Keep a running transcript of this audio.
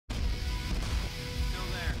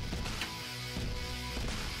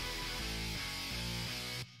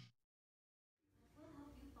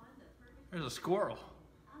There's a squirrel.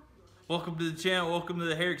 Welcome to the channel. Welcome to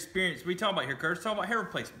the hair experience. What are you talking about here, Curtis? Talk about hair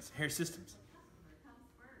replacements, hair systems.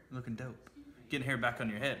 Looking dope. Getting hair back on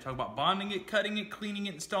your head. Talk about bonding it, cutting it, cleaning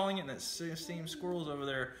it, installing it, and that same squirrel's over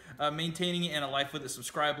there. Maintaining it and a life with it.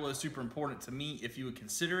 Subscribe below is super important to me. If you would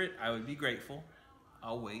consider it, I would be grateful.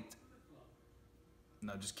 I'll wait.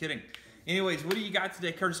 No, just kidding. Anyways, what do you got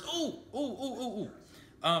today, Curtis?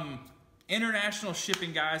 International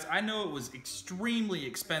shipping, guys. I know it was extremely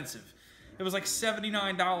expensive. It was like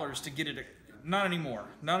 $79 to get it. Not anymore.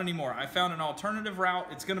 Not anymore. I found an alternative route.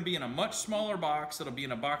 It's going to be in a much smaller box. It'll be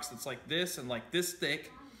in a box that's like this and like this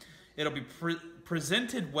thick. It'll be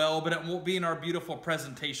presented well, but it won't be in our beautiful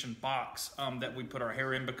presentation box that we put our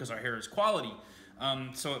hair in because our hair is quality.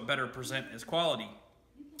 So it better present as quality.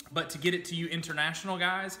 But to get it to you international,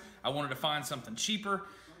 guys, I wanted to find something cheaper.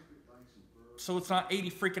 So it's not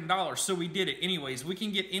 $80 freaking. So we did it. Anyways, we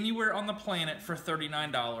can get anywhere on the planet for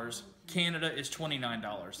 $39. Canada is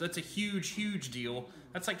 $29. That's a huge, huge deal.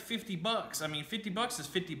 That's like 50 bucks. I mean, 50 bucks is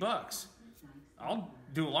 50 bucks. I'll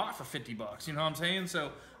do a lot for 50 bucks. You know what I'm saying?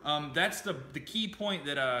 So that's the key point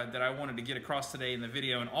that I wanted to get across today in the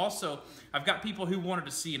video. And also, I've got people who wanted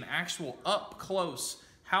to see an actual up close.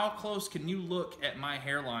 How close can you look at my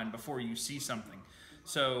hairline before you see something?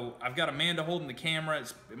 So I've got Amanda holding the camera.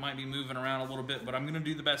 It might be moving around a little bit, but I'm going to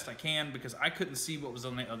do the best I can because I couldn't see what was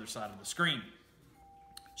on the other side of the screen.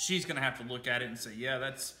 She's going to have to look at it and say, yeah,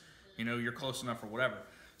 that's, you know, you're close enough or whatever.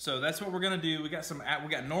 So that's what we're going to do. We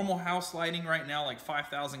got normal house lighting right now, like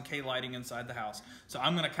 5,000K lighting inside the house. So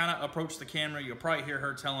I'm going to kind of approach the camera. You'll probably hear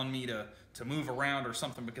her telling me to move around or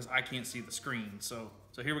something because I can't see the screen. So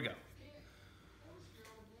here we go.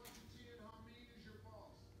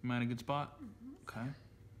 Am I in a good spot? Okay.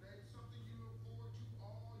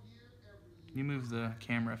 You move the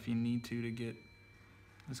camera if you need to get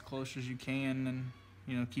as close as you can and,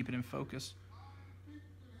 you know, keep it in focus.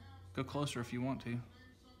 Go closer if you want to.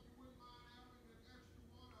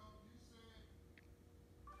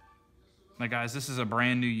 Now guys, this is a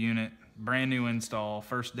brand new unit, brand new install,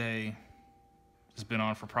 first day. It's been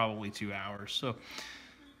on for probably 2 hours. So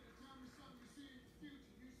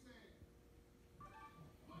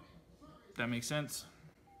that makes sense.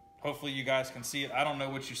 Hopefully you guys can see it. I don't know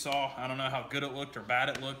what you saw. I don't know how good it looked or bad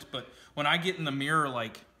it looked, but when I get in the mirror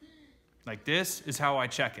like this is how I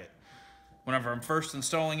check it. Whenever I'm first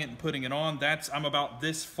installing it and putting it on, I'm about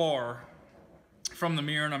this far from the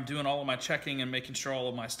mirror and I'm doing all of my checking and making sure all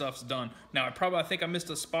of my stuff's done. Now I think I missed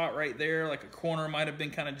a spot right there, like a corner might have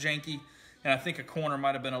been kind of janky, and I think a corner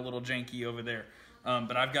might have been a little janky over there.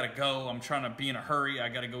 But I've got to go. I'm trying to be in a hurry. I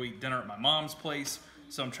got to go eat dinner at my mom's place,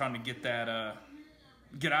 so I'm trying to get that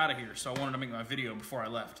get out of here. So I wanted to make my video before I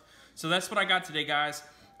left. So that's what I got today, guys.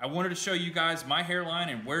 I wanted to show you guys my hairline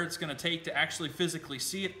and where it's going to take to actually physically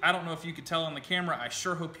see it. I don't know if you could tell on the camera. I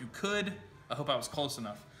sure hope you could. I hope I was close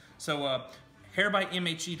enough. So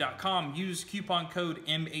hairbyMHE.com. Use coupon code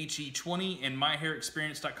MHE20 and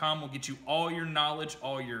myhairexperience.com will get you all your knowledge,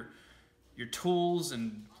 all your tools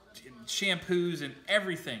and shampoos and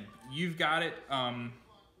everything. You've got it, and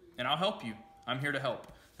I'll help you. I'm here to help.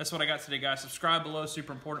 That's what I got today, guys. Subscribe below,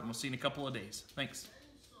 super important. We'll see you in a couple of days. Thanks.